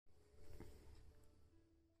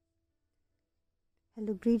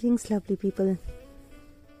Hello, greetings, lovely people.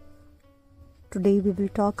 Today we will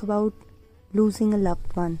talk about losing a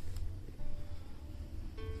loved one.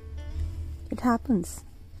 It happens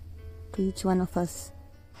to each one of us.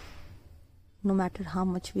 No matter how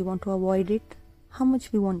much we want to avoid it, how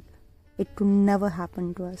much we want it to never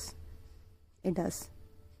happen to us, it does.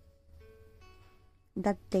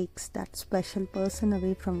 That takes that special person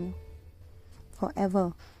away from you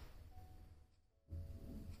forever.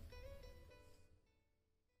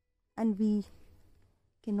 And we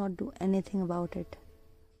cannot do anything about it,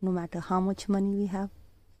 no matter how much money we have,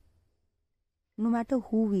 no matter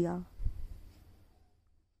who we are.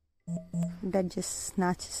 That just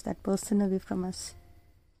snatches that person away from us,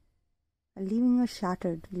 leaving us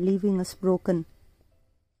shattered, leaving us broken,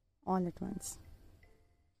 all at once.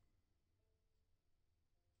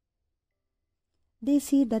 They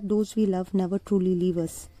say that those we love never truly leave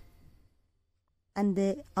us. And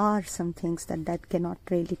there are some things that cannot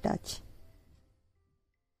really touch.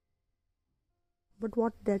 But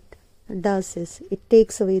what that does is, it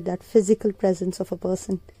takes away that physical presence of a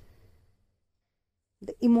person.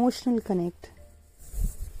 The emotional connect,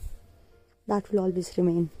 that will always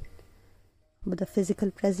remain. But the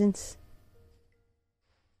physical presence,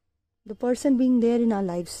 the person being there in our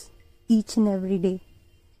lives each and every day,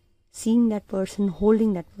 seeing that person,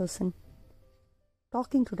 holding that person,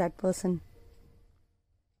 talking to that person,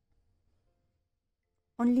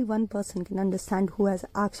 only one person can understand who has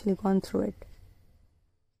actually gone through it.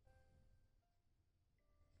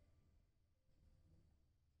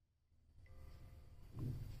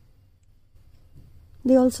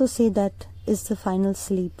 They also say that is the final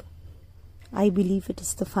sleep. I believe it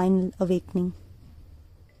is the final awakening.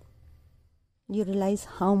 You realize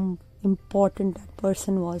how important that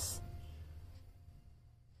person was,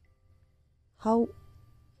 how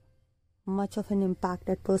much of an impact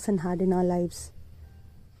that person had in our lives.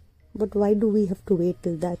 But why do we have to wait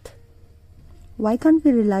till that? Why can't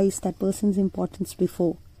we realize that person's importance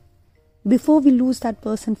before we lose that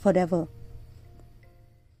person forever?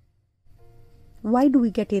 Why do we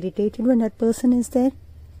get irritated when that person is there?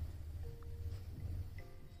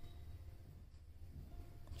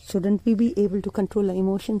 Shouldn't we be able to control our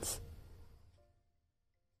emotions?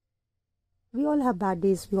 We all have bad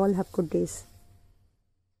days, we all have good days.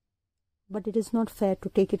 But it is not fair to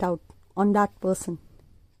take it out on that person.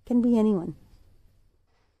 Can be anyone.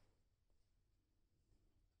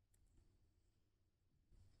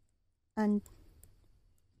 And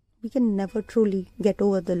we can never truly get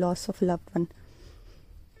over the loss of a loved one.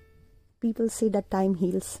 People say that time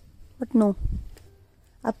heals, but no,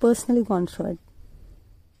 I've personally gone through it.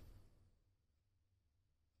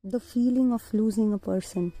 The feeling of losing a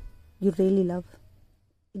person you really love,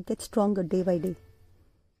 it gets stronger day by day.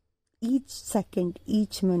 Each second,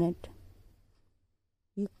 each minute,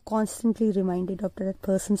 you're constantly reminded of that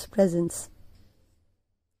person's presence.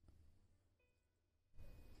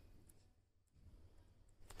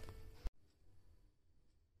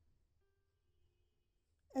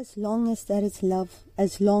 As long as there is love,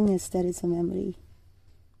 as long as there is a memory,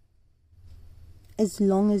 as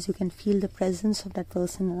long as you can feel the presence of that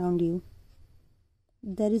person around you,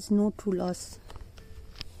 there is no true loss.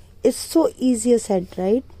 It's so easier said,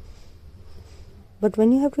 right? But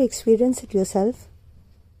when you have to experience it yourself,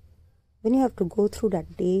 when you have to go through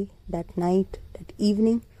that day, that night, that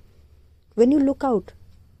evening, when you look out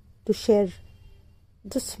to share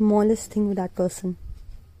the smallest thing with that person,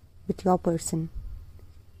 with your person,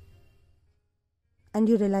 and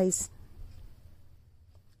you realize,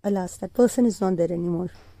 alas, that person is not there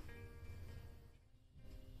anymore.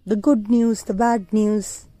 The good news, the bad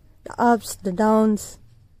news, the ups, the downs,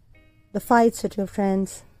 the fights with your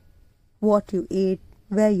friends, what you ate,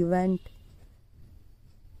 where you went,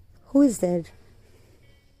 who is there?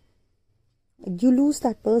 You lose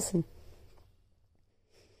that person.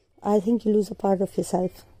 I think you lose a part of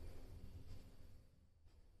yourself.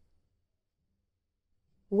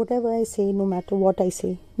 Whatever I say, no matter what I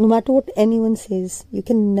say, no matter what anyone says, you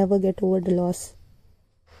can never get over the loss.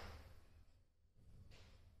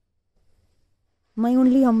 My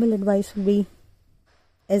only humble advice would be,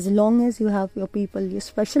 as long as you have your people, your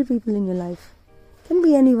special people in your life, can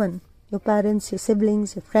be anyone, your parents, your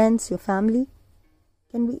siblings, your friends, your family,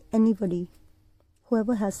 can be anybody,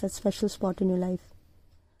 whoever has that special spot in your life.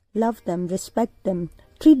 Love them, respect them,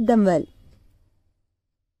 treat them well.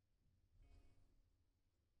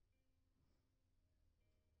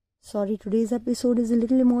 Sorry, today's episode is a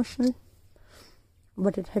little emotional,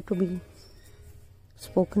 but it had to be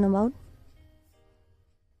spoken about.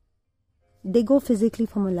 They go physically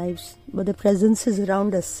from our lives, but the presence is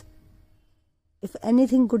around us. If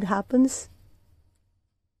anything good happens,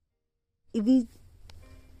 If we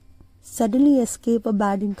suddenly escape a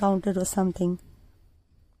bad encounter or something,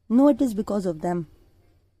 no, it is because of them.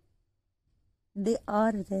 They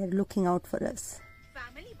are there looking out for us.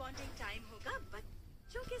 Family bonding time hoga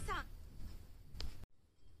bachchon ke saath.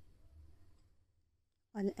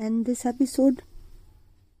 I'll end this episode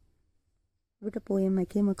with a poem I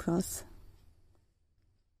came across.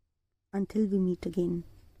 Until we meet again.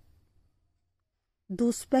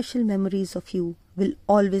 Those special memories of you will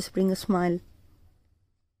always bring a smile.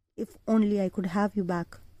 If only I could have you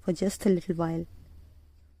back for just a little while.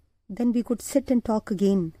 Then we could sit and talk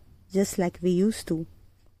again, just like we used to.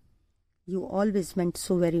 You always meant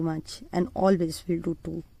so very much, and always will do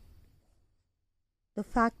too. The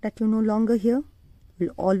fact that you're no longer here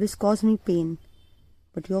will always cause me pain,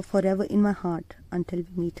 but you're forever in my heart until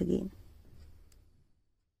we meet again.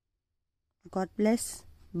 God bless.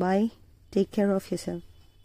 Bye. Take care of yourself.